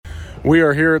We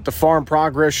are here at the Farm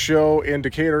Progress Show in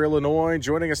Decatur, Illinois.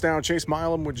 Joining us now, Chase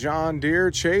Milen with John Deere.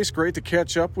 Chase, great to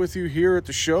catch up with you here at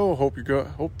the show. Hope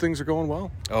things are going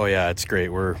well. Oh yeah, it's great.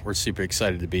 We're super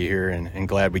excited to be here and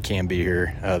glad we can be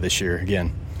here this year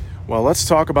again. Well, let's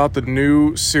talk about the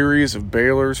new series of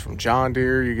balers from John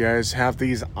Deere. You guys have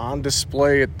these on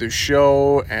display at the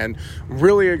show, and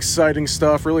really exciting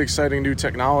stuff, really exciting new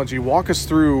technology. Walk us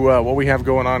through what we have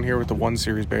going on here with the 1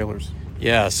 Series balers.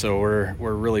 Yeah, so we're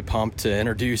really pumped to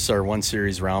introduce our 1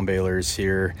 Series round balers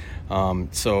here.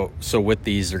 So with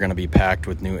these, they're going to be packed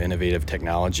with new innovative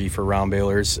technology for round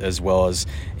balers, as well as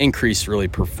increased really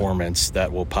performance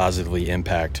that will positively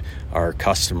impact our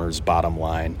customers' bottom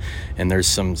line. And there's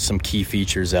some key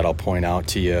features that I'll point out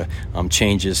to you.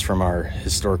 Changes from our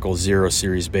historical 0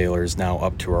 Series balers now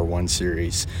up to our 1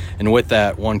 Series. And with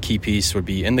that, one key piece would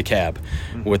be in the cab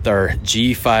with our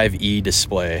G5E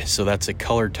display. So that's a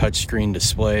color touchscreen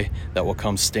display that will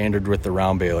come standard with the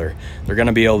round baler. They're going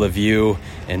to be able to view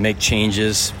and make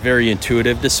changes, very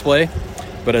intuitive display,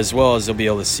 but as well as they'll be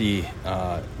able to see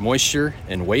moisture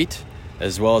and weight,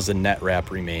 as well as the net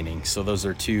wrap remaining. So those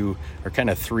are kind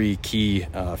of 3 key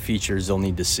features they'll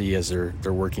need to see as they're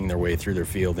working their way through their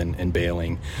field and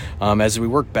baling. As we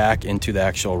work back into the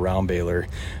actual round baler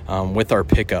with our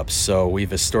pickups, so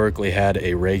we've historically had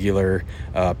a regular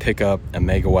pickup, a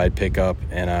mega wide pickup,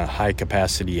 and a high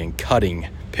capacity and cutting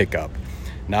pickup.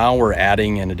 Now we're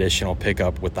adding an additional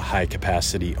pickup with the high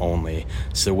capacity only.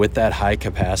 So with that high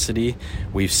capacity,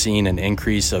 we've seen an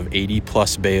increase of 80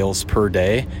 plus bales per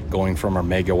day going from our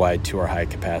mega wide to our high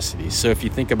capacity. So if you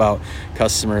think about a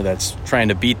customer that's trying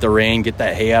to beat the rain, get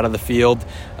that hay out of the field,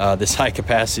 this high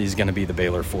capacity is going to be the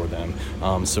baler for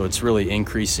them. So it's really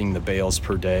increasing the bales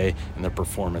per day and the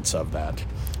performance of that.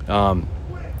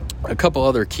 A couple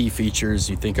other key features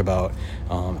you think about,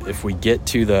 if we get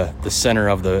to the center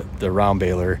of the round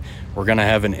baler, we're going to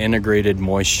have an integrated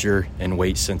moisture and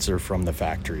weight sensor from the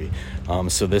factory.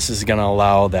 So this is going to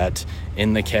allow that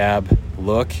in the cab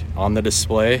look on the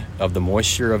display of the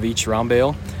moisture of each round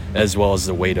bale, as well as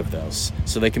the weight of those.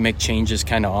 So they can make changes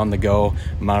kind of on the go,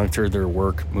 monitor their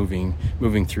work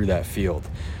moving through that field.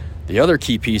 The other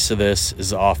key piece of this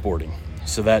is the offboarding.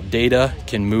 So that data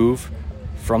can move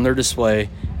from their display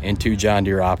into John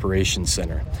Deere Operations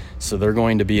Center. So they're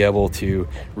going to be able to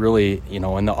really, in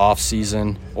the off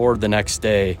season or the next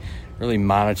day, really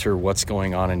monitor what's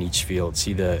going on in each field,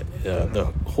 see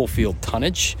the whole field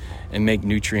tonnage, and make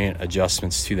nutrient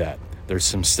adjustments to that. There's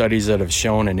some studies that have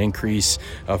shown an increase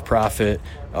of profit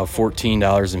of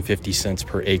 $14.50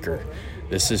 per acre.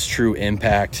 This is true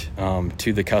impact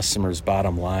to the customer's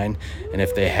bottom line. And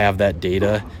if they have that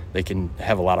data, they can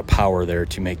have a lot of power there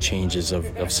to make changes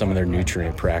of some of their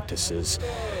nutrient practices.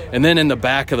 And then in the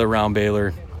back of the round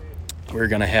baler, we're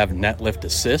going to have net lift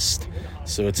assist.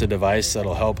 So it's a device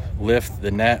that'll help lift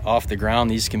the net off the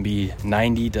ground. These can be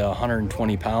 90 to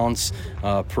 120 pounds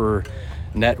per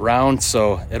net round,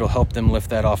 so it'll help them lift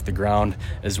that off the ground,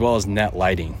 as well as net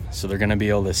lighting. So they're going to be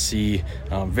able to see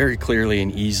very clearly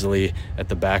and easily at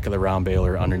the back of the round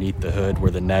baler underneath the hood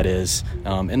where the net is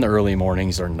in the early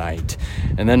mornings or night.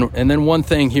 And then one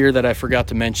thing here that I forgot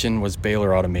to mention was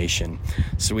baler automation.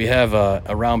 So we have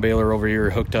a round baler over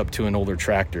here hooked up to an older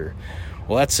tractor.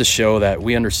 Well, that's to show that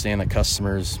we understand that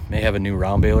customers may have a new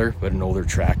round baler, but an older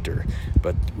tractor.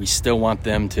 But we still want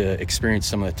them to experience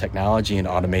some of the technology and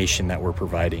automation that we're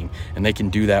providing. And they can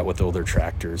do that with older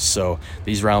tractors. So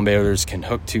these round balers can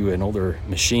hook to an older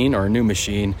machine or a new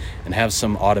machine and have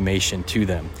some automation to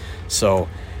them. So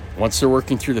once they're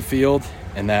working through the field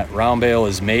and that round bale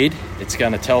is made, it's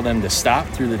going to tell them to stop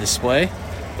through the display.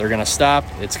 They're going to stop.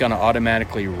 It's going to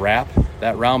automatically wrap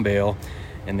that round bale.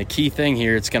 And the key thing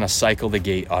here, it's going to cycle the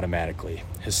gate automatically.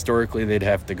 Historically, they'd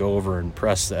have to go over and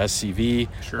press the SCV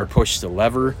or push the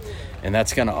lever, and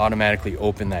that's going to automatically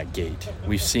open that gate.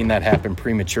 We've seen that happen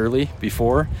prematurely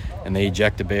before, and they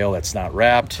eject a bale that's not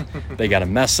wrapped. They got a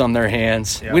mess on their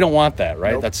hands. Yep. We don't want that,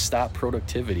 right? Nope. That's stop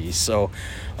productivity. So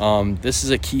this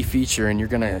is a key feature, and you're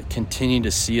going to continue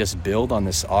to see us build on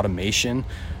this automation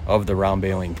of the round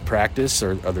baling practice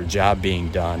or their job being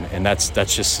done, and that's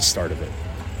just the start of it.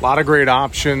 A lot of great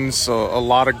options, a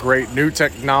lot of great new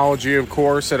technology, of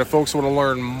course. And if folks want to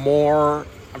learn more,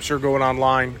 I'm sure going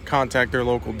online, contact their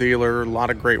local dealer. A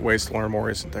lot of great ways to learn more,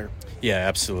 isn't there? Yeah,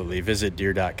 absolutely. Visit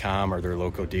Deere.com or their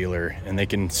local dealer, and they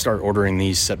can start ordering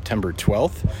these September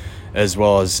 12th, as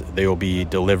well as they will be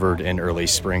delivered in early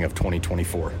spring of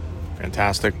 2024.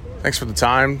 Fantastic. Thanks for the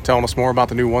time, telling us more about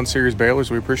the new 1 Series balers.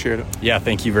 We appreciate it. Yeah,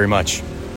 thank you very much.